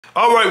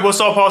Alright, what's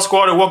up,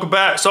 HawkSquad, and welcome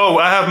back. So,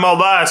 I have my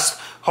last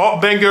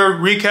HawkBanger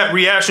recap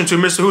reaction to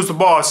Mr. Who's the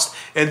Boss,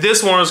 and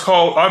this one is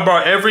called I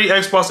Bought Every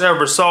Xbox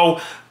Ever.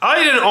 So,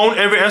 I didn't own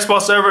every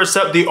Xbox ever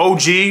except the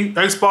OG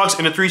Xbox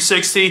and the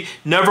 360.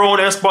 Never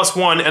owned Xbox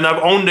One, and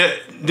I've owned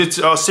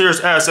the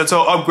Series S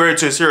until upgraded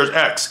to Series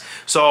X.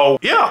 So,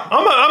 yeah,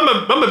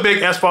 I'm a big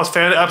Xbox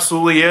fan, it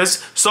absolutely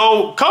is.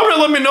 So, comment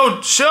and let me know,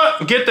 should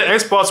I get the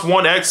Xbox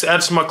One X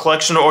added to my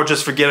collection or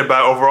just forget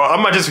about it overall? I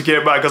might just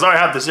forget about it because I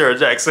already have the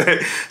Series X.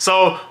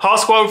 So,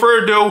 HawkSquad, without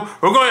further ado,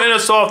 we're going to end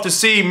us off to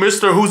see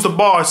Mr. Who's the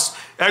Boss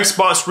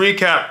Xbox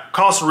recap,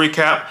 console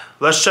recap.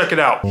 Let's check it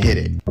out. Hit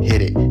it,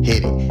 hit it,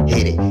 hit it,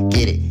 hit it,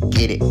 get it,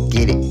 get it,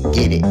 get it,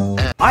 get it.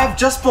 I have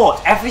just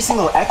bought every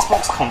single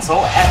Xbox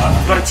console ever.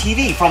 I've got a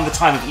TV from the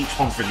time of each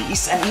one's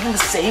release, and even the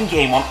same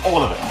game on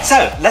all of them.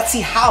 So, let's see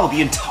how the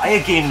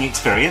entire gaming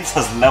experience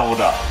has leveled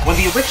up. When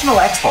the original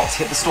Xbox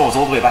hit the stores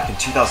all the way back in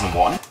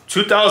 2001.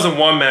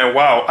 2001, man,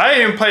 wow. I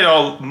didn't play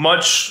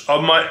much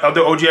of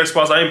the OG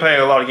Xbox. I didn't play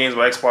a lot of games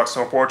with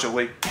Xbox,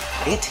 unfortunately.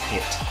 It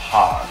hit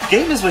hard.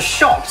 Gamers were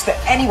shocked that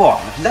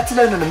anyone, let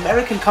alone an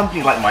American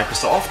company like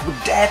Microsoft,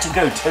 would dare to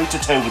go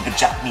toe-to-toe with the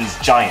Japanese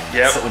giants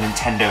that were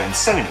Nintendo and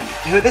Sony,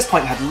 who at this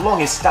point had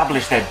long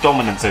established their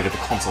dominance over the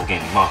console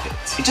gaming market.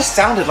 It just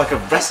sounded like a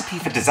recipe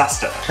for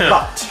disaster,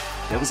 but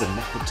there was a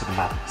method to the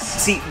madness.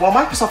 See, while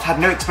Microsoft had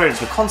no experience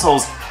with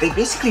consoles, they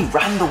basically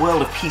ran the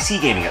world of PC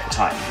gaming at the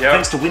time,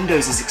 thanks to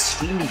Windows'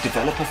 extremely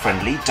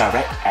developer-friendly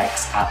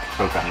DirectX app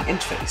programming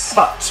interface.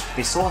 But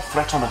they saw a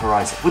threat on the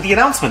horizon, with the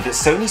announcement that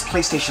Sony's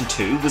PlayStation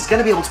 2 was going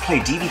to be able to play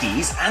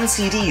DVDs and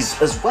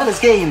CDs as well as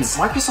games.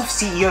 Microsoft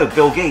CEO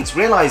Bill Gates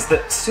realized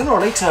that sooner or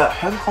later,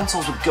 home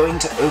consoles were going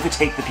to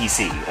overtake the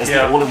PC as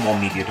the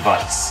all-in-one media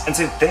device. And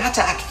so they had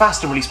to act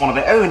fast and release one of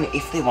their own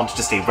if they wanted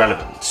to stay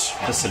relevant.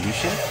 The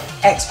solution?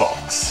 Xbox.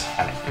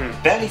 And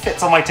it barely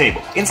fits on my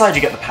table. Inside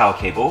you get the power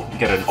cable, you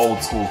get an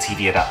old school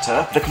TV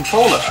adapter, the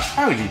controller.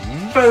 Holy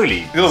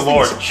moly! Good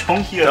lord. It's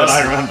chunkier than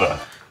I remember.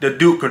 The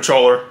Duke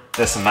controller.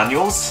 There's some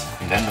manuals,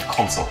 and then the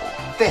console.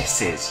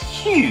 This is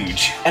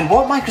huge! And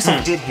what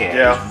Microsoft did here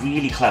was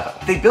really clever.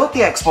 They built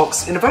the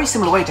Xbox in a very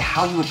similar way to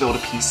how you would build a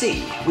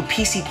PC, with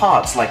PC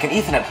parts like an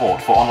Ethernet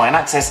port for online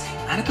access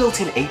and a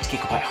built-in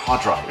 8GB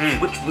hard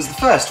drive, which was the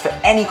first for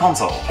any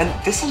console. And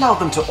this allowed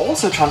them to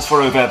also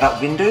transfer over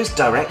that Windows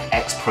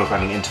DirectX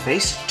programming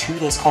interface to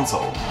this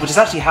console, which is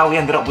actually how we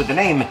ended up with the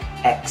name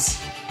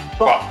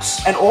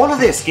Xbox. And all of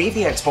this gave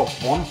the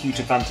Xbox one huge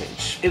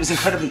advantage. It was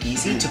incredibly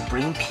easy to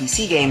bring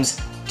PC games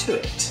to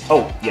it.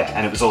 Oh, yeah,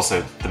 and it was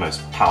also the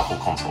most powerful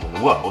console in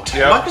the world.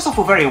 Microsoft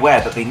were very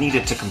aware that they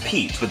needed to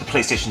compete with the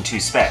PlayStation 2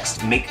 specs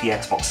to make the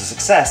Xbox a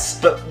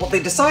success, but what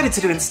they decided to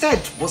do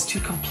instead was to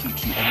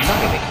completely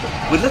annihilate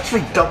them. With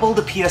literally double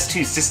the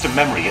PS2 system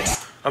memory,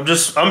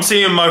 I'm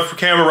seeing my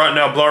camera right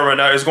now, blur right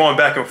now. It's going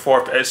back and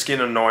forth. It's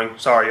getting annoying.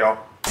 Sorry, y'all.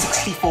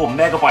 64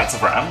 megabytes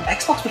of RAM,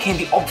 Xbox became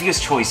the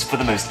obvious choice for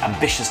the most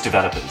ambitious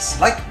developers,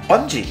 like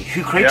Bungie,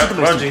 who created the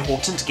most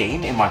important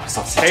game in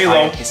Microsoft's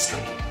entire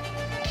history.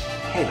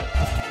 Halo.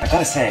 I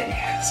gotta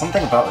say,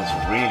 something about this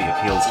really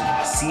appeals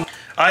to me.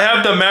 I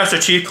have the Master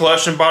Chief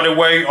Collection, by the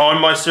way,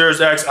 on my Series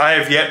X. I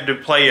have yet to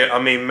play it.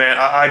 I mean, man,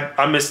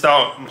 I missed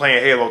out on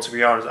playing Halo, to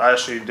be honest. I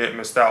actually did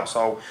miss out,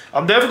 so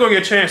I'm definitely gonna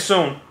get a chance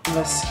soon.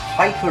 This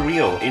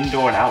hyper-real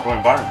indoor and outdoor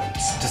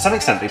environments. To some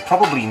extent, they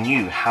probably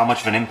knew how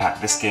much of an impact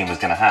this game was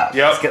gonna have.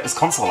 Let's get this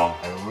console on.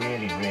 I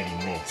really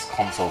miss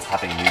consoles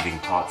having moving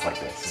parts like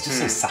this. It's just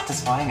so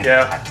satisfying and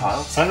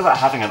tactile. Something about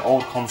having an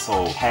old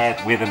console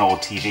paired with an old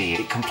TV,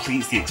 it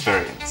completes the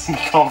experience. You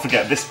can't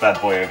forget this bad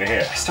boy over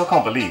here. I still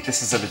can't believe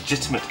this is a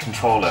legitimate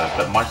controller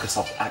that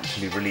Microsoft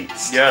actually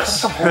released. Yes.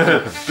 It's like a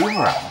whole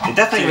boomerang. It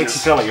definitely makes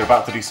you feel like you're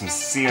about to do some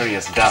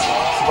serious damage.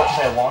 So you've got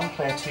player 1,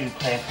 player 2,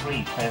 player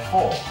 3, player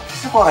 4.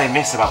 This is what I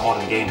miss about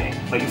modern gaming.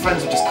 Like, your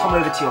friends would just come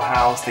over to your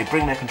house, they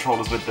bring their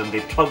controllers with them,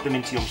 they plug them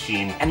into your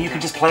machine, and you can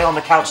just play on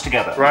the couch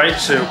together. Right,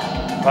 Sue?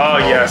 Oh,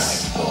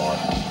 yes.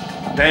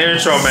 The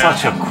intro, man.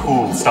 Such a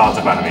cool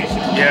startup animation.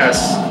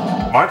 Yes.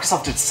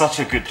 Microsoft did such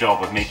a good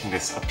job of making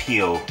this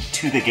appeal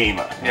to the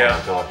gamer. Yeah. Oh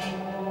my gosh.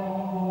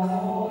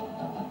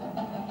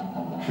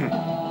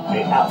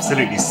 They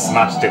absolutely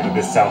smashed it with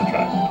this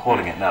soundtrack. I'm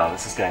calling it now,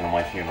 this is going on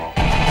my funeral.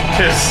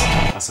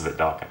 That's a bit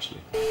dark,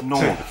 actually.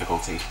 Normal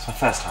difficulty. It's my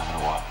first time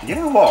in a while. You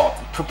know what?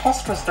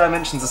 Preposterous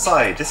dimensions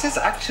aside, this is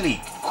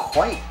actually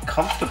quite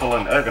comfortable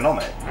and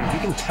ergonomic. You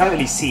can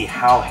totally see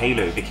how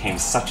Halo became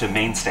such a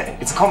mainstay.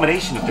 It's a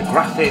combination of the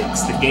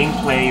graphics, the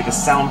gameplay, the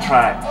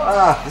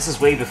soundtrack. This is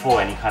way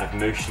before any kind of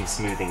motion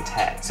smoothing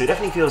tech, so it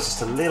definitely feels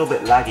just a little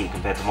bit laggy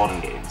compared to modern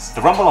games.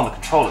 The rumble on the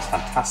controller is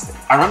fantastic.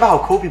 I remember how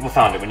cool people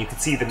found it when you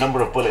could see the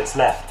number of bullets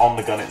left on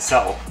the gun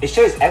itself. It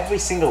shows every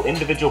single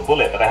individual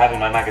bullet that I have in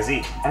my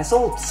magazine, and it's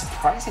all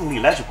surprisingly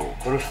legible.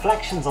 The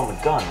reflections on the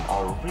gun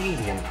are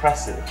really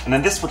impressive. And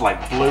then this would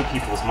like blow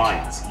people's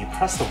minds. You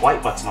press the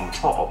white button on the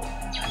top,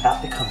 and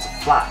that becomes a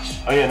flash.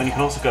 Oh yeah, and then you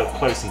can also go up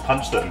close and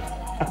punch them.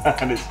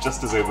 And it's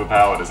just as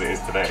overpowered as it is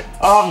today.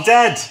 Oh, I'm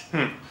dead!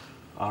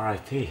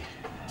 R.I.P.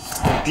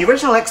 The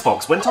original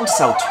Xbox went on to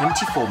sell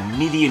 24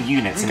 million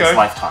units in its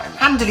lifetime,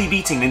 handily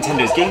beating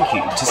Nintendo's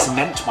GameCube to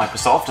cement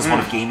Microsoft as one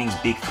of gaming's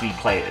big three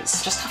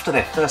players, just after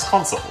their first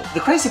console. The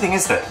crazy thing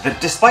is though,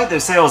 that despite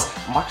those sales,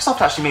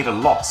 Microsoft actually made a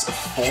loss of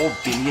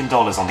 $4 billion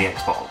on the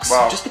Xbox,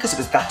 just because it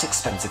was that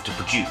expensive to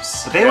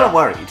produce. But they weren't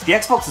worried. The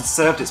Xbox had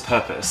served its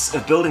purpose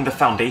of building the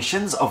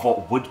foundations of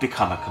what would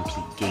become a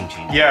complete game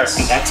changer. Yes.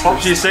 The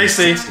Xbox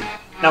 360.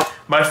 Now,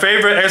 my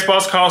favorite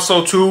Xbox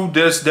console to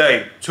this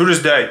day.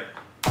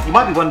 You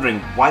might be wondering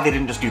why they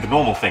didn't just do the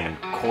normal thing and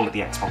call it the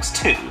Xbox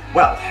 2.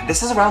 Well,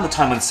 this is around the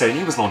time when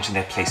Sony was launching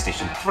their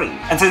PlayStation 3.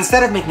 And so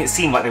instead of making it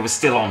seem like they were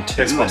still on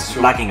 2 and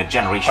lagging a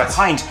generation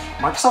behind,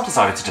 Microsoft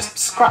decided to just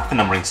scrap the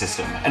numbering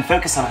system and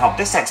focus on how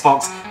this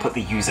Xbox put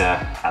the user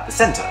at the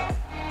center.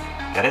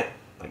 Get it?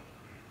 Like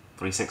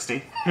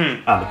 360?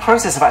 And the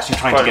process of actually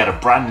trying to get a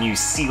brand new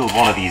sealed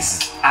one of these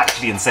is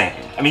actually insane.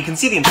 I mean, you can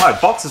see the entire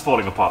box is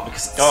falling apart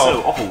because it's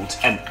so old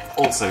and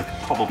also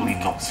probably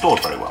not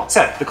stored very well.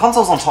 So, the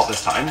console's on top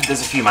this time,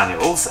 there's a few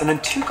manuals, and then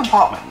 2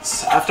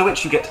 compartments, after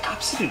which you get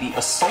absolutely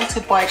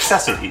assaulted by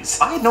accessories.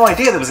 I had no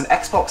idea there was an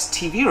Xbox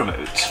TV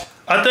remote.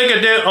 I think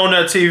it did own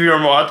that TV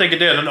remote, I think it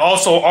did. And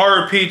also,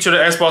 RP to the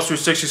Xbox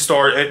 360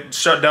 store, it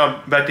shut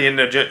down back at the end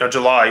of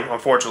July,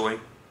 unfortunately.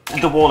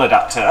 The wall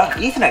adapter,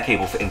 Ethernet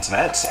cable for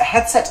internet, a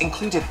headset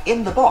included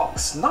in the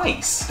box.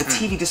 Nice. The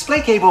TV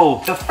display cable,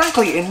 the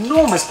frankly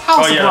enormous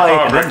power supply,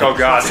 and then the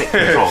classic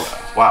controller.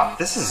 Wow,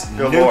 this is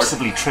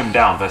noticeably trimmed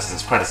down versus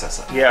its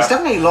predecessor. It's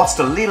definitely lost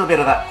a little bit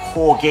of that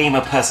core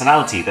gamer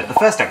personality that the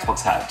first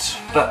Xbox had,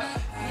 but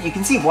you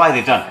can see why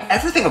they've done it.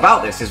 Everything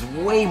about this is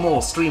way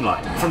more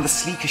streamlined, from the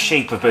sleeker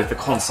shape of both the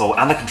console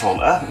and the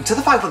controller, to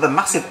the fact that the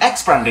massive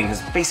X branding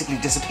has basically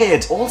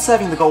disappeared, all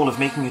serving the goal of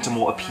making it a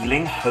more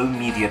appealing home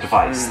media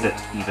device that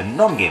even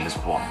non-gamers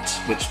would want,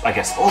 which I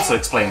guess also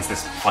explains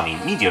this funny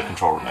media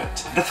control remote.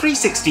 The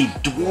 360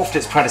 dwarfed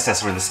its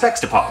predecessor in the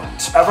specs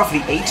department, at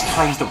roughly 8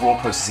 times the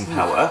raw processing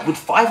power, with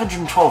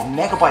 512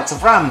 megabytes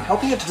of RAM,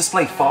 helping it to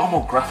display far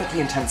more graphically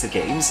intensive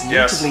games,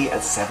 natively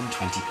at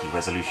 720p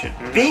resolution.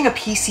 Being a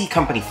PC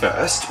company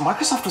first,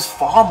 Microsoft was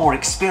far more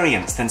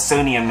experienced than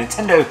Sony and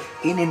Nintendo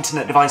in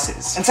internet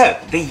devices. And so,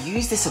 they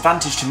used this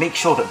advantage to make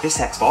sure that this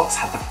Xbox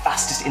had the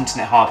fastest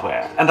internet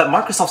hardware, and that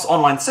Microsoft's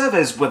online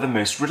servers were the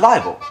most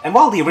reliable. And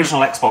while the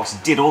original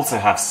Xbox did also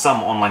have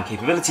some online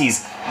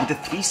capabilities, with the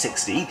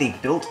 360, they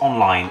built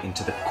online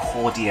into the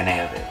core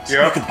DNA of it.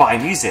 You could buy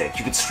music,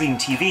 you could stream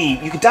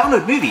TV, you could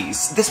download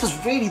movies. This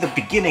was really the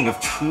beginning of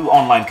true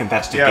online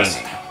competitive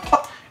gaming.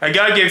 I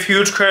gotta give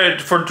huge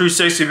credit for the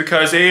 360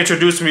 because they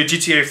introduced me to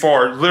GTA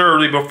 4.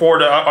 Literally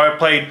before I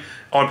played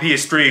on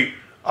PS3,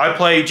 I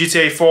played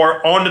GTA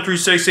 4 on the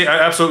 360. I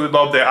absolutely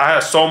loved it. I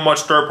had so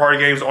much third-party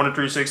games on the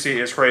 360.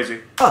 It's crazy.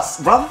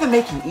 Plus, rather than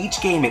making each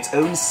game its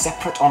own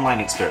separate online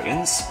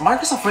experience,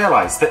 Microsoft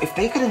realized that if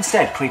they could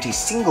instead create a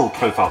single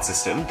profile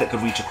system that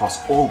could reach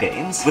across all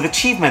games, with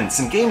achievements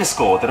and gamer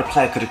score that a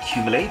player could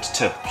accumulate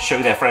to show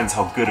their friends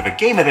how good of a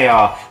gamer they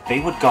are, they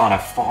would garner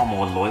far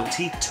more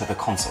loyalty to the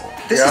console.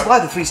 This is why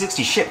the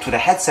 360 shipped with a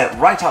headset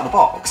right out the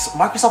box.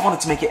 Microsoft wanted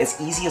to make it as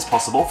easy as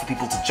possible for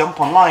people to jump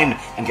online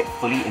and get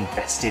fully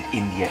invested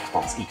in the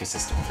Xbox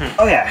ecosystem.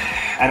 Oh yeah,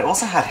 and it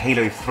also had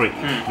Halo 3,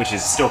 which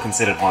is still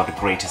considered one of the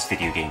greatest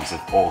video games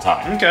of all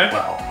time.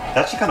 Well, it's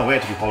actually kind of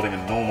weird to be holding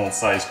a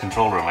normal-sized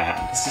controller in my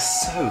hand. It's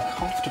just so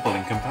comfortable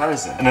in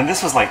comparison. And then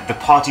this was like the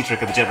party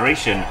trick of the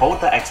generation.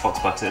 Hold that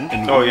Xbox button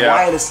and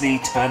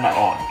wirelessly turn that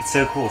on. It's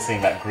so cool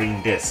seeing that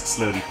green disc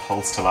slowly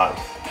pulse to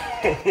life.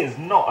 It is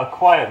not a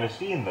quiet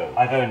machine though.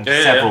 I've owned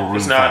several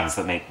room fans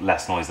that make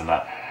less noise than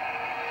that.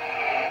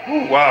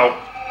 Ooh,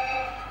 wow.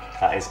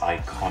 That is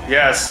iconic.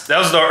 Yes, that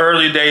was the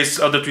early days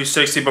of the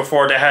 360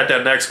 before they had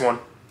that next one.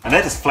 And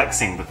they're just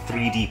flexing the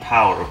 3D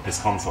power of this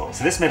console.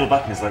 So this middle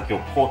button is like your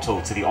portal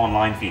to the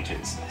online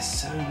features. There's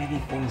so many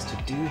things to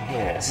do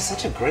here. This is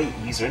such a great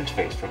user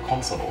interface for a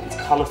console. It's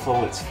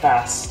colourful, it's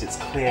fast, it's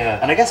clear,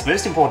 and I guess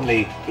most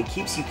importantly, it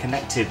keeps you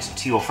connected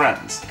to your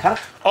friends.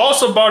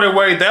 Also, by the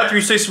way, that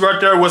 360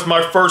 right there was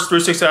my first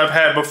 360 I've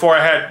had before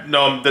I had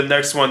the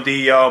next one,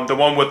 the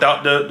one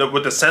without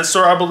with the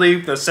sensor, I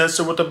believe, the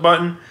sensor with the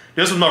button.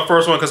 This was my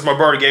first one because my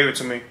brother gave it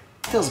to me.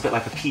 Feels a bit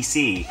like a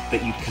PC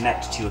that you'd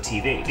connect to your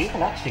TV. It's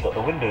even actually got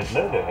the Windows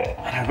logo here.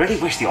 And I really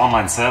wish the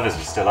online servers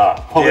were still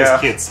up. All those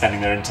kids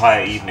spending their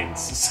entire evenings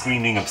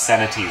screaming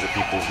obscenities at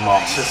people's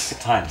moms. Just good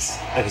times.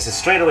 Okay, so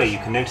straight away you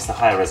can notice the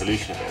higher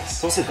resolution of this.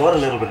 It's also got a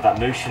little bit of that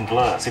motion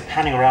blur, so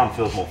panning around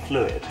feels more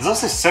fluid. There's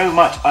also so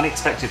much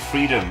unexpected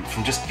freedom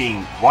from just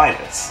being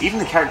wireless. Even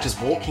the character's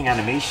walking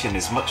animation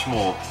is much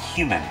more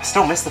human. I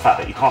still miss the fact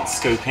that you can't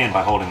scope in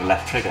by holding the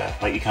left trigger,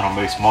 like you can on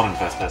most modern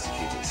first-person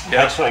shooters.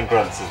 Headshotting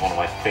grunts is one of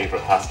my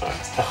favourite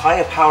pastimes. The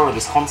higher power of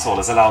this console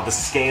has allowed the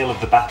scale of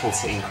the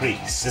battles to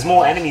increase. There's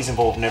more enemies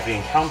involved in every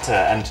encounter,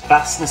 and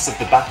vastness of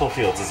the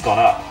battlefields has gone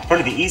up.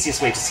 Probably the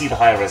easiest way to see the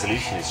higher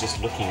resolution is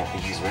just looking at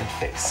the user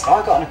interface. Oh,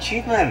 I got an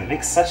achievement! It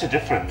makes such a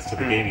difference to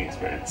the gaming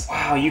experience.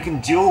 Wow, you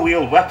can dual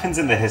wield weapons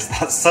in this.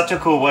 That's such a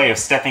cool way of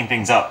stepping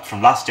things up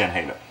from last gen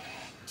Halo.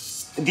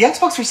 The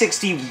Xbox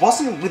 360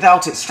 wasn't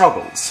without its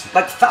struggles.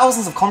 Like,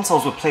 thousands of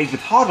consoles were plagued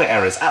with hardware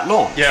errors at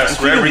launch.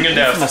 Yes, red ring of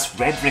death. Infamous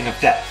red ring of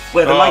death,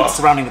 where the lights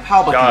surrounding the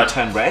power button would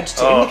turn red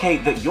to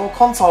indicate that your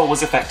console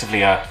was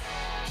effectively a,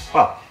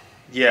 well,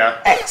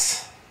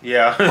 X.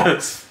 Yeah.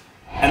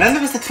 And then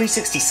there was the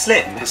 360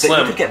 Slim that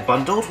you could get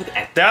bundled with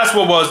X. That's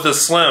what was the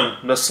Slim.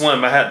 The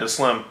Slim. I had the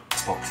Slim.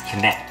 Xbox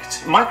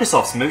Kinect,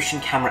 Microsoft's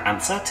motion camera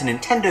answer to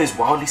Nintendo's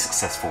wildly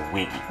successful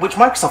Wii, which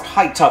Microsoft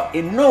hyped up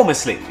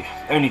enormously,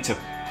 only to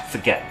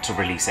forget to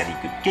release any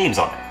good games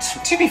on it.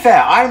 To be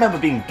fair, I remember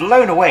being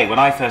blown away when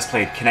I first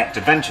played Kinect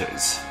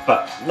Adventures,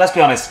 but let's be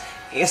honest,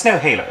 it's no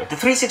Halo. The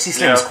 360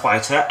 Slim is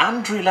quieter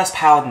and drew less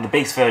power than the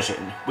base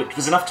version, which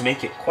was enough to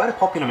make it quite a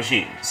popular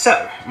machine.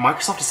 So,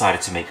 Microsoft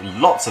decided to make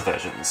lots of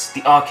versions.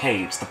 The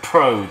Arcades, the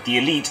Pro, the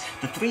Elite,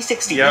 the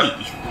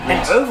 360E.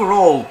 And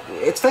overall,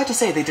 it's fair to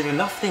say they did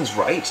enough things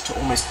right to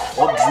almost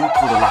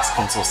quadruple the last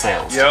console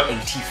sales to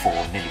 84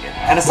 million.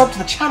 And a sub to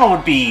the channel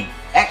would be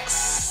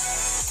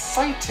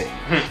exciting.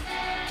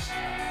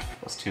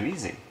 That's too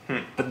easy.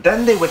 But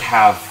then they would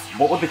have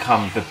what would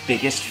become the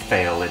biggest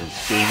fail in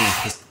gaming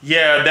history.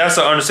 Yeah, that's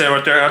an understanding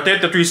right there. I think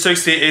the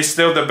 360 is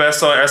still the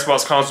best-selling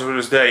Xbox console to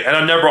this day, and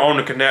I never owned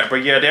the Kinect.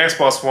 But yeah, the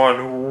Xbox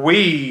One,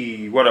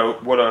 what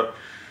a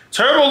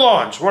terrible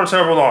launch! What a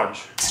terrible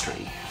launch!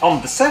 On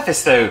the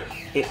surface, though,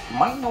 it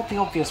might not be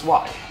obvious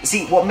why.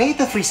 See, what made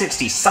the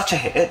 360 such a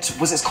hit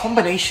was its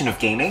combination of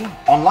gaming,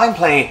 online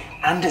play,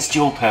 and its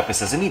dual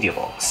purpose as a media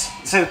box.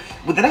 So,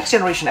 with the next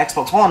generation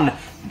Xbox One,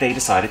 they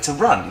decided to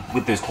run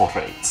with those quad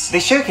rates. They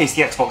showcased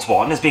the Xbox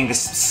One as being this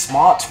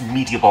smart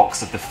media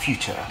box of the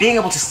future, being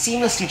able to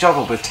seamlessly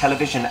juggle both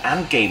television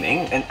and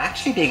gaming, and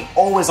actually being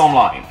always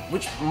online,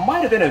 which might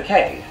have been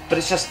okay, but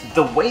it's just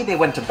the way they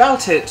went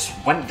about it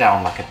went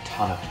down like a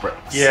ton of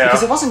bricks. Yeah.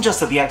 Because it wasn't just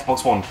that the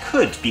Xbox One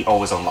could be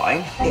always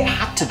online, it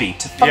had to be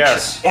to function.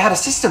 Yes. It had a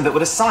system that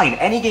would assign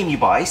any game you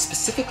buy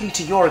specifically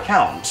to your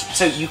account,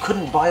 so you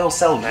couldn't buy or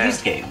sell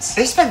used games.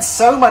 They spent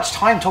so much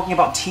time talking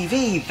about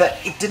TV that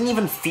it didn't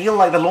even feel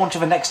like the launch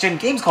of a next-gen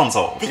games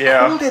console. They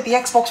called it the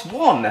Xbox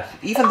One,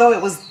 even though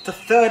it was the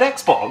third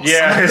Xbox.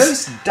 Yeah,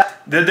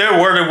 their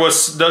wording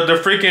was, the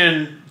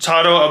freaking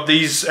title of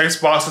these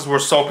Xboxes were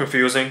so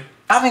confusing.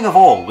 Damning of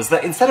all was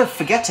that instead of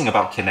forgetting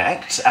about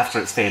Kinect after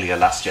its failure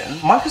last gen,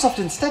 Microsoft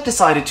instead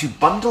decided to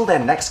bundle their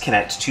next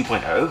Kinect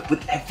 2.0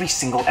 with every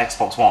single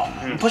Xbox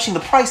One, pushing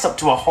the price up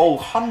to a whole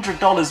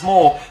 $100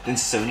 more than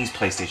Sony's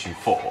PlayStation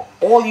 4.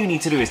 All you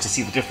need to do is to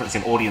see the difference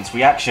in audience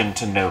reaction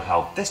to know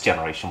how this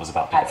generation was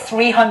about to go. At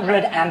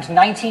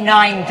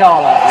 $399.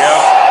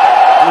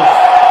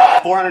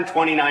 Yep.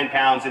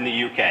 £429 in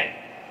the UK.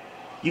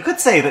 You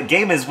could say that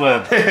gamers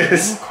were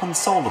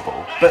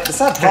inconsolable, but the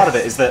sad part of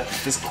it is that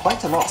there's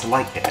quite a lot to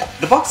like here.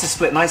 The box is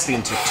split nicely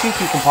into two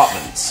key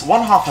compartments.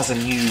 One half has a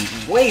new,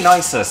 way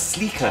nicer,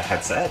 sleeker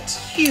headset,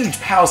 huge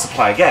power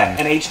supply again,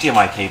 an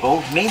HDMI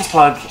cable, mains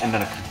plug, and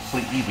then a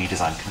completely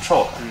redesigned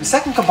controller. The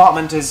second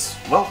compartment is,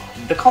 well,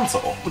 the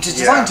console, which is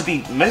designed to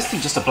be mostly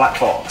just a black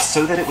box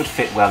so that it would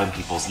fit well in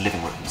people's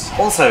living rooms.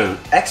 Also,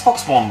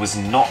 Xbox One was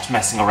not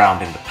messing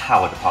around in the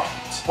power department.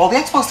 While the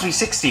Xbox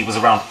 360 was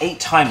around 8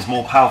 times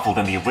more powerful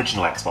than the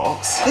original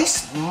Xbox,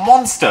 this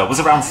monster was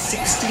around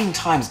 16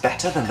 times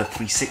better than the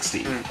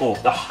 360, or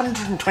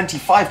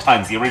 125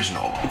 times the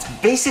original. It's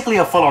basically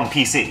a full-on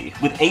PC,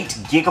 with 8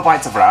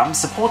 gigabytes of RAM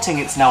supporting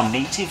its now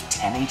native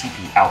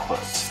 1080p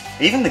output.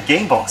 Even the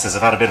game boxes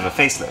have had a bit of a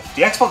facelift.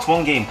 The Xbox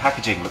One game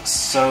packaging looks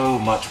so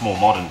much more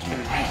modern to me.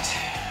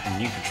 And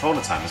new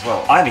controller time as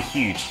well. I'm a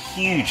huge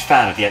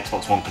fan of the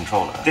Xbox One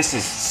controller. This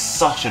is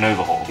such an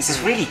overhaul. It's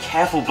this really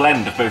careful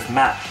blend of both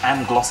matte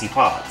and glossy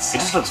parts. It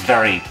just looks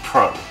very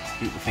pro.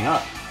 Boot the thing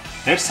up.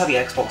 Notice how the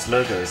Xbox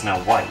logo is now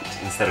white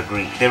instead of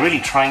green. They're really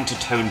trying to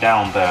tone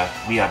down the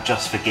 "we are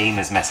just for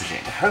gamers"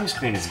 messaging. The home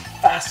screen is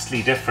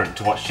vastly different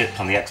to what shipped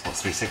on the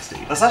Xbox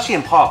 360. That's actually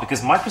in part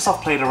because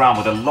Microsoft played around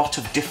with a lot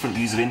of different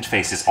user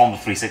interfaces on the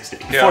 360,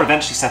 before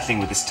eventually settling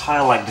with this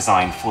tile-like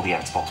design for the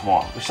Xbox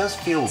One, which does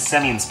feel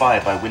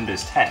semi-inspired by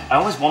Windows 10. I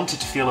always wanted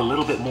to feel a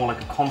little bit more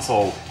like a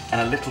console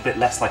and a little bit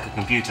less like a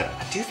computer.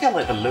 I do feel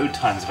like the load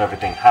times of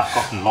everything have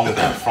gotten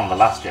longer from the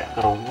last gen.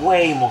 Got a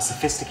way more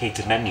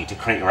sophisticated menu to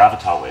create your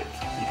avatar with.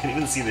 You can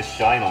even see the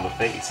shine on the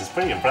face. It's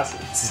pretty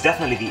impressive. This is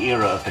definitely the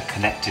era of the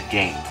connected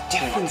game. The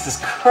difference is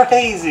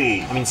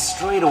crazy! I mean,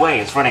 straight away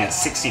it's running at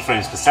 60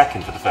 frames per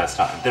second for the first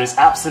time. There is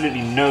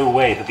absolutely no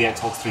way that the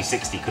Xbox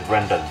 360 could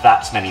render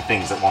that many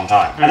things at one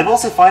time. And they've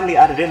also finally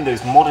added in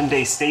those modern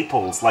day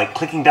staples like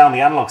clicking down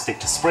the analog stick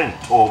to sprint,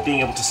 or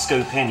being able to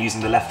scope in using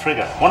the left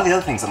trigger. One of the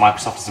other things that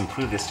Microsoft has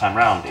improved this time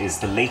around is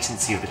the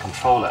latency of the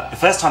controller. The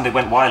first time they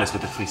went wireless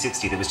with the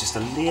 360 there was just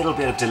a little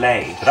bit of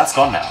delay, but that's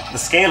gone now. The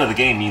scale of the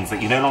game means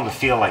that you no longer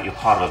feel like you're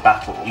part of a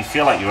battle. You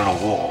feel like you're in a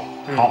war.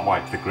 Can't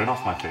wipe the grin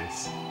off my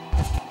face.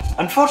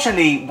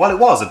 Unfortunately, while it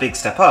was a big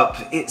step up,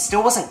 it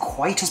still wasn't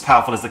quite as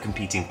powerful as the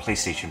competing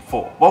PlayStation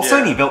 4. While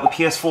Sony built the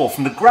PS4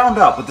 from the ground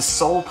up with the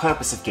sole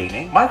purpose of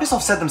gaming,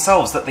 Microsoft said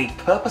themselves that they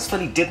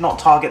purposefully did not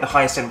target the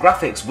highest end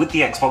graphics with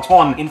the Xbox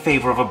One in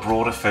favor of a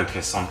broader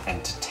focus on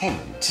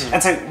entertainment.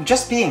 And so,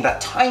 just being that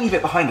tiny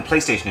bit behind the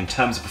PlayStation in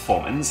terms of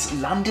performance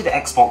landed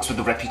Xbox with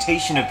the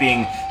reputation of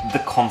being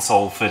the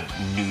console for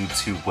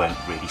noobs who weren't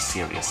really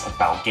serious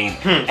about gaming.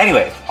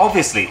 Anyway,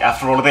 obviously,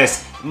 after all of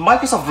this,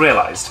 Microsoft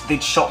realised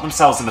they'd shot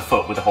themselves in the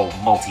foot with the whole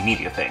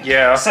multimedia thing.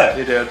 Yeah, so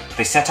they did.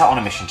 They set out on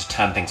a mission to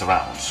turn things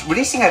around,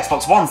 releasing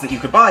Xbox Ones that you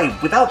could buy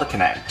without the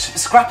Kinect,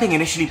 scrapping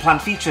initially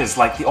planned features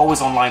like the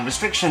always online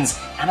restrictions,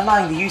 and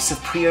allowing the use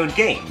of pre-owned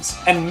games,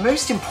 and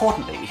most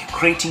importantly,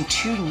 creating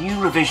 2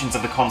 new revisions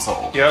of the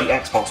console, the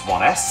Xbox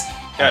One S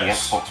and the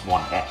Xbox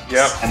One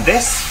X. And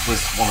this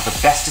was one of the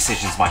best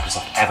decisions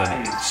Microsoft ever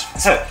made.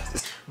 So,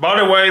 by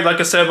the way, like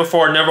I said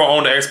before, I never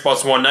owned the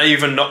Xbox One, not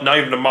even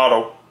the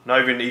model. Not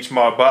even each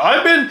model, but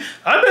I've been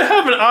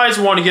having eyes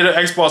on to get an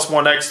Xbox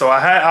One X, so I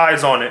had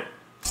eyes on it.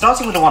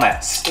 Starting with the One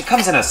S, it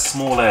comes in a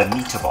smaller,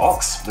 neater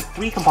box with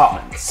 3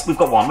 compartments. We've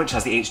got one which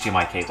has the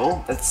HDMI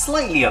cable, a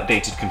slightly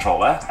updated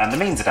controller, and the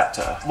mains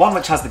adapter. One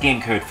which has the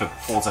game code for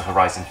Forza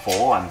Horizon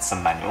 4 and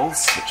some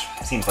manuals,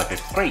 which seems like a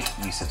great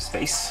use of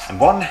space. And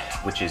one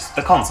which is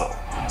the console.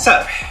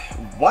 So,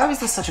 why was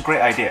this such a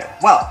great idea?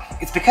 Well,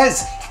 it's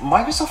because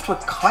Microsoft were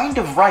kind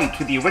of right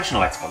with the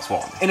original Xbox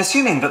One, in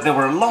assuming that there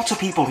were a lot of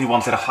people who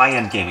wanted a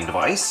high-end gaming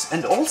device,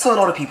 and also a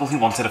lot of people who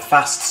wanted a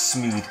fast,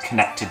 smooth,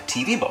 connected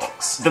TV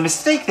box. The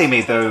mistake they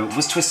made, though,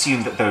 was to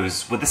assume that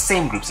those were the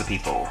same groups of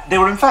people. They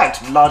were in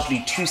fact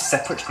largely 2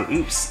 separate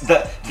groups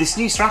that this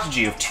new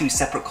strategy of 2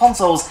 separate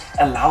consoles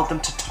allowed them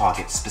to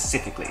target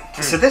specifically.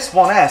 So this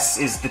One S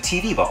is the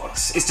TV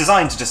box. It's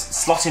designed to just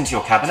slot into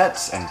your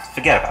cabinet and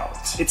forget about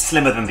it. It's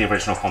slimmer than the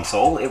original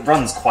console, it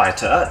runs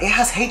quieter, it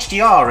has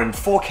HDR and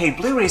 4K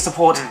Blu-ray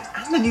support,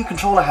 and the new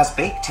controller has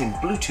baked-in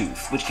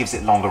Bluetooth, which gives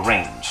it longer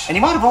range. And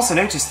you might have also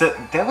noticed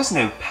that there was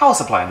no power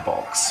supply in the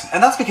box,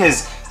 and that's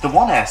because the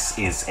One S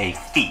is a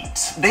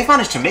feat. They've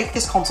managed to make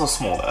this console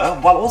smaller,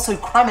 while also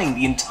cramming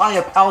the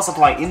entire power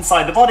supply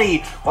inside the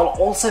body, while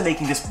also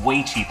making this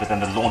way cheaper than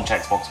the launch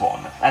Xbox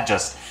One, at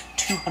just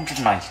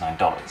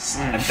 $299.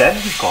 And then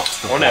you've got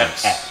the One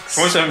X,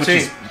 2017. which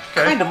is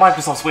kind of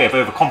Microsoft's way of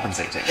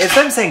overcompensating. It's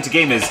them saying to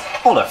gamers,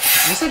 hold up,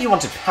 you said you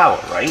wanted power,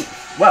 right?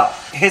 Well,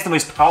 here's the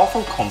most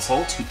powerful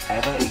console to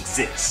ever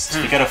exist.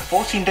 You get a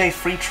 14-day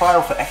free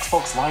trial for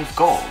Xbox Live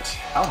Gold.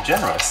 How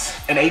generous.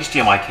 An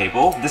HDMI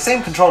cable, the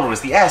same controller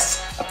as the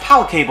S, a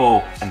power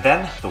cable, and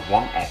then the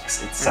One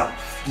X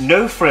itself.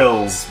 No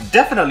frills,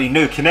 definitely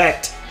no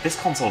Kinect. This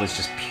console is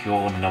just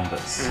pure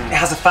numbers. It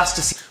has a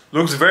faster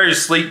Looks very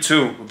sleek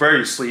too,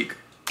 very sleek.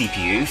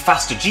 CPU,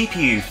 faster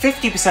GPU,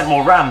 50%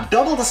 more RAM,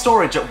 double the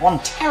storage at 1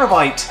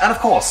 TB, and of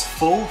course,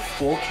 full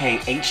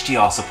 4K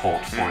HDR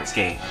support for its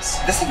games.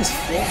 This thing is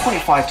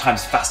 4.5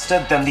 times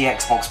faster than the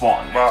Xbox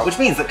One, which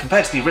means that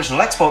compared to the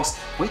original Xbox,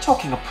 we're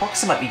talking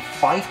approximately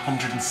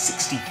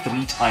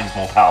 563 times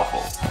more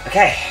powerful.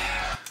 Okay.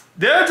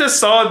 Then I just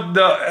saw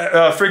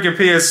the freaking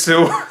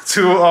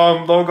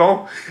PS2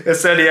 logo. It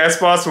said the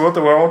Xbox ruled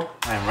the world.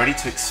 I am ready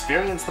to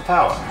experience the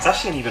power. It's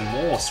actually an even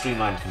more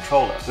streamlined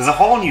controller. There's a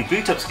whole new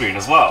boot up screen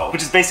as well,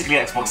 which is basically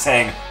Xbox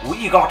saying,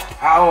 we got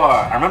power!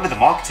 I remember the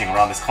marketing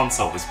around this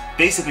console was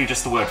basically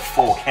just the word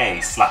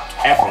 4K slapped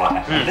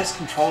everywhere. And this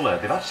controller,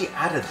 they've actually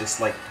added this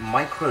like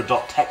micro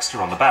dot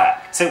texture on the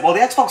back. So while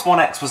the Xbox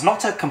One X was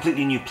not a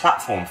completely new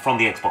platform from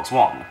the Xbox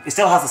One, it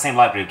still has the same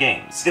library of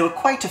games. There were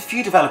quite a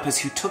few developers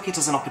who took it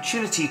as an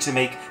opportunity to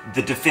make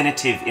the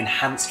definitive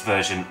enhanced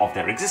version of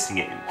their existing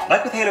game.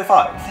 Like with Halo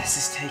 5. This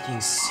is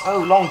taking so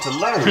long to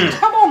load.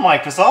 Come on,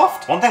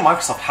 Microsoft! One thing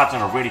Microsoft have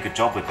done a really good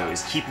job with though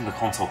is keeping the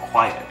console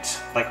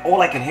quiet. Like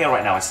all I can hear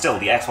right now is still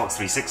the Xbox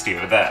 360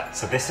 over there.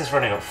 So this is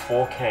running at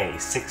 4K,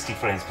 60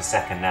 frames per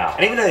second now.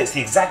 And even though it's the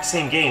exact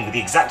same game with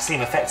the exact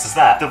same effects as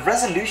that, the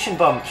resolution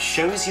bump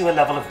shows you a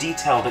level of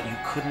detail that you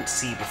couldn't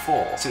see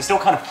before. So it still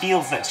kind of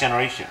feels next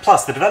generation.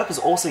 Plus, the developers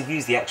also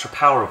use the extra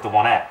power of the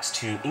One X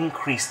to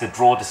increase the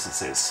draw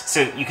distances,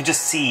 so you can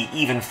just see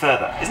even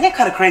further. Isn't it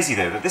kind of crazy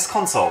though that this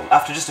console,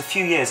 after just a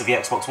few years of the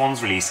Xbox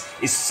One's release,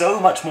 is so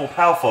much more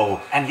powerful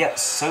and yet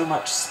so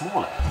much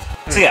smaller?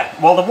 So yeah,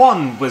 while the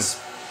One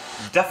was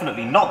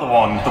definitely not the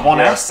One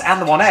S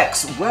and the One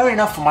X were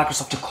enough for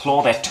Microsoft to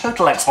claw their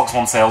total Xbox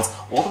One sales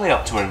all the way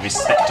up to a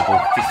respectable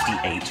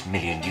 58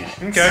 million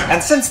units. Okay.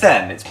 And since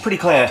then, it's pretty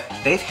clear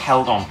they've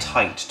held on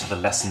tight to the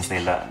lessons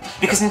they learned.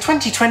 Because in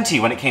 2020,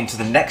 when it came to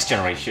the next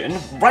generation,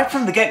 right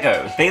from the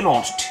get-go, they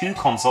launched 2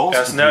 consoles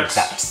with the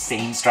exact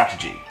same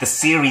strategy. The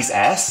Series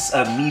S,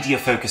 a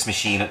media-focused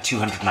machine at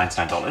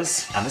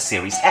 $299, and the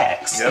Series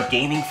X, a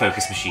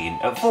gaming-focused machine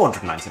at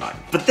 $499.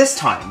 But this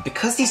time,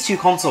 because these 2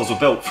 consoles were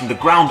built from the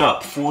ground up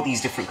for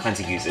these different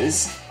kinds of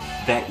users,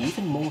 they're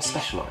even more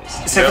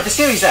specialized. So for the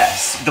Series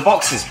S, the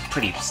box is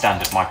pretty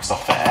standard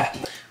Microsoft fare.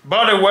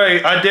 By the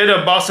way, I did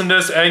unboxing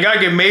this, and I gotta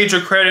give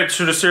major credit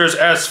to the Series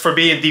S for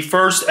being the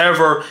first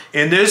ever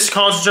in this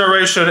console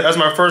generation as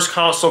my first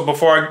console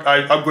before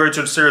I upgraded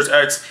to the Series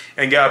X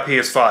and got a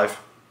PS5.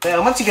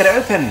 And once you get it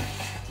open,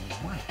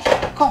 my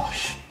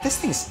gosh, this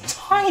thing's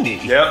tiny.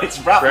 Yep, it's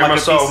wrapped very like a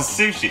much so. piece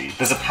of sushi.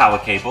 There's a power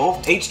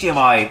cable,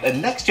 HDMI, a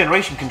next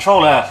generation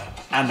controller,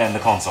 and then the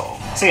console.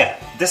 So yeah,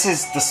 this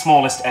is the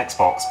smallest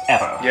Xbox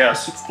ever.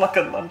 Yes. It's like a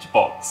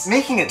lunchbox.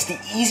 Making it the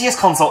easiest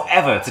console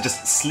ever to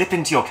just slip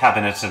into your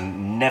cabinet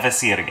and never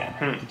see it again.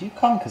 Did you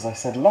come because I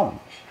said lunch?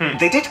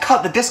 They did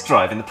cut the disk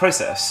drive in the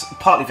process,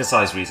 partly for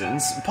size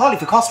reasons, partly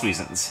for cost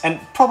reasons, and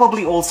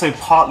probably also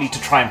partly to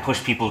try and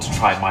push people to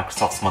try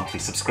Microsoft's monthly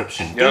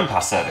subscription Game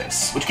Pass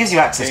service, which gives you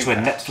access to a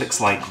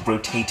Netflix-like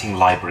rotating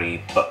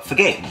library, but for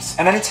games.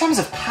 And then in terms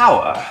of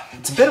power,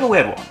 it's a bit of a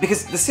weird one,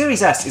 because the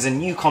Series S is a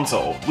new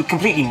console with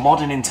completely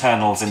modern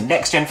internals and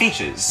next-gen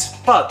features,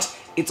 but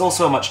it's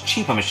also a much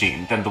cheaper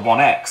machine than the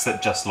One X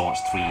that just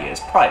launched 3 years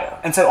prior.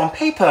 And so on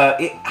paper,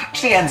 it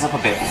actually ends up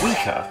a bit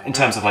weaker in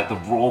terms of like the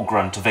raw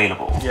grunt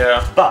available.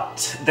 Yeah.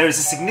 But there is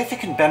a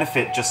significant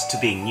benefit just to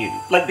being new.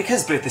 Like,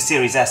 because both the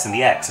Series S and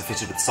the X are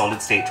fitted with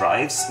solid-state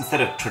drives, instead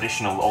of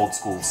traditional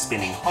old-school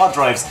spinning hard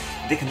drives,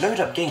 they can load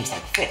up games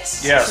like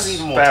this. Yes, this is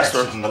even more faster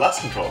textured than the last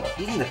controller.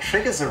 Even the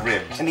triggers are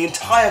ribbed, and the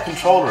entire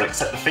controller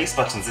except the face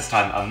buttons this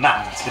time are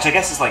matte, which I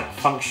guess is like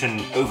function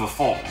over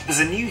form.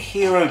 There's a new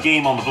hero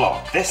game on the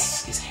block.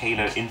 This is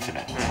Halo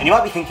Infinite. And you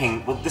might be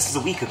thinking, well, this is a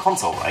weaker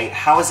console, right?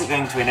 How is it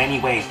going to in any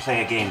way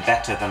play a game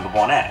better than the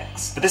One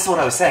X? But this is what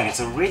I was saying,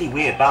 it's a really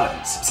weird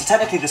balance. So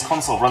technically this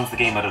console runs the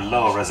game at a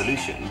lower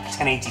resolution,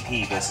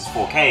 1080p versus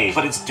 4K,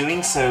 but it's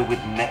doing so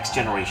with next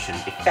generation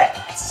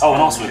effects. Oh,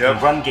 and also it can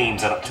run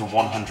games at up to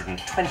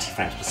 120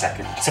 frames per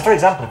second. So for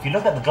example, if you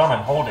look at the gun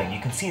I'm holding, you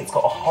can see it's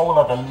got a whole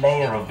other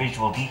layer of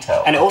visual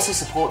detail. And it also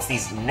supports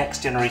these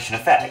next generation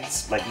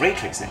effects, like ray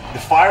tracing. The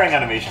firing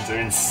animations are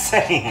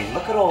insane.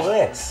 Look at all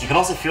this. You can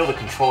also feel the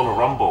controller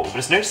rumble, but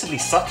it's noticeably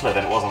subtler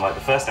than it was on like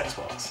the first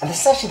Xbox. And this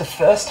is actually the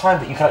first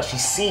time that you can actually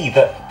see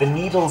that the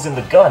needles in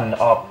the gun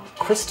are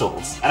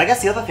crystals. And I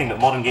guess the other thing that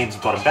modern games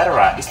have gotten better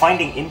at is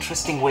finding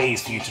interesting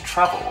ways for you to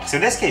travel. So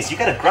in this case, you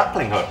get a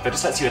grappling hook that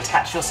just lets you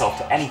attach yourself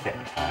to anything.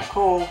 Kinda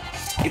cool.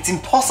 It's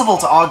impossible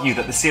to argue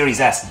that the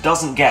Series S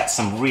doesn't get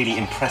some really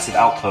impressive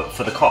output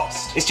for the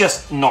cost. It's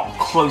just not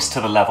close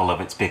to the level of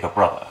its bigger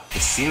brother, the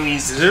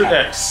Series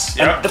X.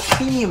 And the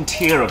premium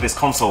tier of this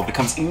console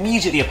becomes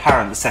immediately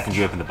apparent the second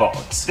you open the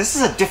box. This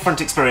is a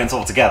different experience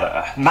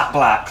altogether. Matte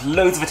black,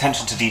 loads of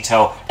attention to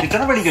detail. They've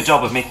done a really good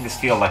job of making this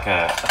feel like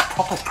a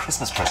proper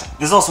Christmas present.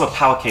 There's also a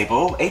power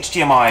cable,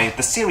 HDMI,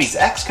 the Series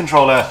X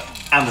controller,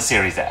 and the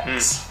Series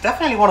X.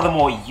 Definitely one of the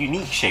more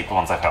unique shaped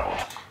ones I've held.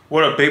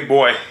 What a big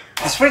boy.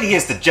 This really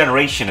is the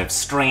generation of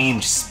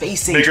strange,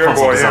 space-age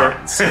console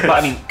designs. But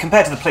I mean,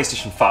 compared to the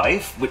PlayStation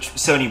 5, which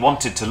Sony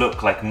wanted to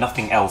look like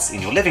nothing else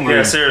in your living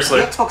room, seriously.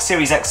 The Xbox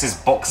Series X's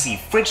boxy,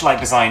 fridge-like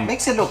design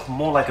makes it look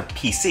more like a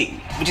PC,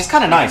 which is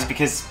kind of nice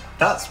because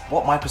that's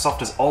what Microsoft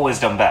has always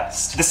done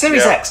best. The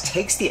Series X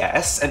takes the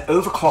S and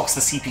overclocks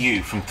the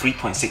CPU from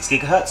 3.6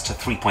 GHz to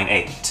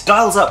 3.8,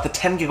 dials up the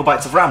 10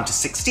 GB of RAM to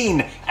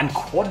 16, and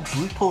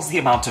quadruples the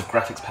amount of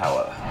graphics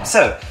power.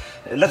 So,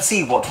 let's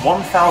see what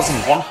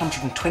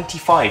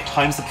 1,125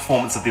 times the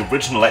performance of the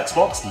original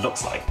Xbox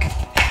looks like.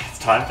 It's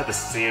time for the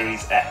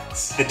Series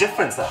X. The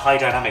difference that high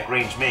dynamic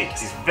range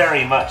makes is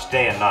very much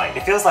day and night.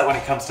 It feels like when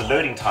it comes to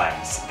loading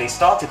times, they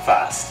started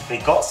fast, they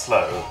got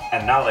slow,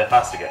 and now they're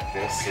fast again.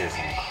 This is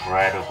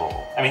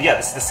incredible. I mean, yeah,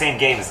 this is the same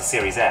game as the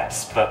Series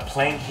S, but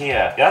playing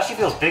here, it actually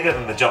feels bigger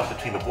than the jump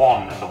between the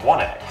One and the One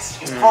X.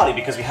 It's partly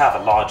because we have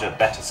a larger,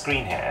 better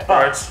screen here,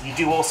 but you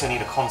do also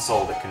need a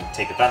console that can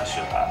take advantage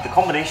of that. The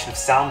combination of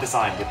sound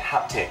design with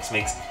haptics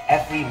makes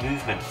every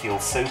movement feel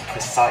so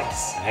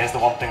precise. And here's the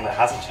one thing that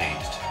hasn't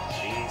changed.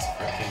 Jeez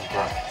frickin'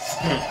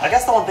 Christ. I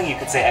guess the one thing you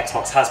could say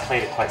Xbox has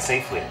played it quite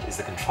safe with is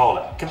the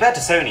controller. Compared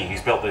to Sony,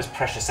 who's built those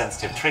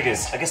pressure-sensitive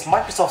triggers, I guess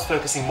Microsoft's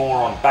focusing more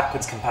on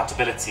backwards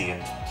compatibility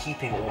and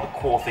keeping all the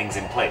core things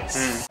in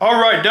place.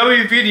 Alright,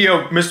 W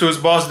video, Mr. Who's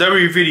the Boss,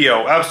 W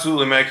video.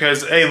 Absolutely, man,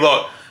 because, hey,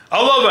 look,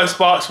 I love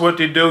Xbox, what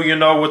they do, you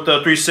know, with the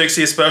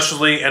 360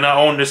 especially, and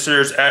I own the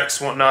Series X,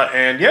 whatnot,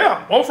 and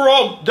yeah,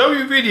 overall,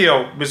 W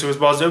video, Mr. Who's the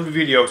Boss, W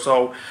video,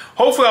 so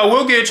hopefully I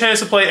will get a chance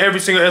to play every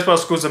single Xbox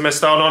exclusive I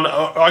missed out on.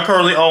 I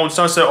currently own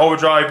Sunset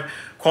Overdrive,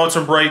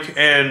 Quantum Break,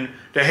 and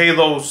the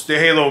Halo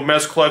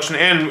Master Collection,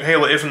 and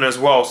Halo Infinite as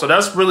well, so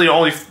that's really the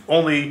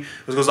only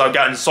because I've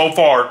gotten so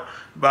far.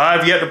 But I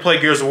have yet to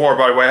play Gears of War,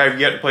 by the way. I have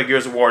yet to play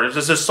Gears of War.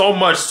 There's just so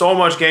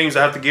much games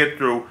I have to get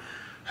through,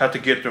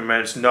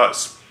 man, it's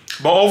nuts.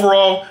 But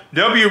overall,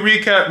 W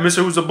recap,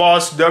 Mr. Who's the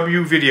Boss,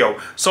 W video.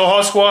 So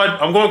HawkSquad,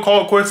 I'm going to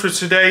call it quits for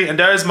today, and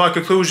that is my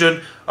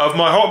conclusion of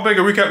my HawkBanger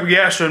recap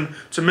reaction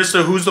to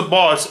Mr. Who's the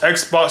Boss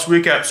Xbox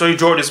recap. So you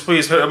enjoyed this,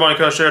 please hit the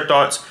like, share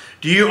thoughts.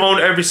 Do you own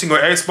every single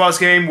Xbox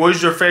game? What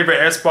is your favorite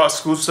Xbox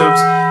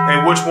exclusives?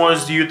 And which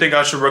ones do you think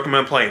I should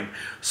recommend playing?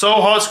 So,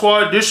 Hawk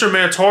Squad, this is your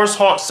man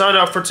TaurusHawk signing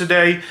out for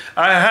today.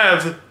 I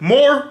have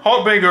more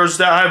HawkBangers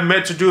that I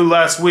meant to do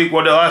last week,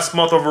 or the last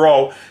month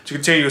overall, to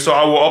continue. So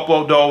I will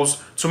upload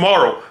those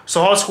tomorrow.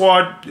 So, Hawk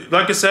Squad,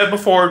 like I said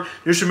before,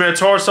 this is your man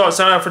TaurusHawk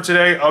signing out for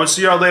today. I will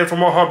see y'all later for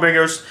more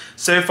HawkBangers.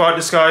 Safe out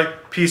the sky.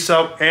 Peace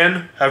out,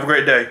 and have a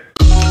great day.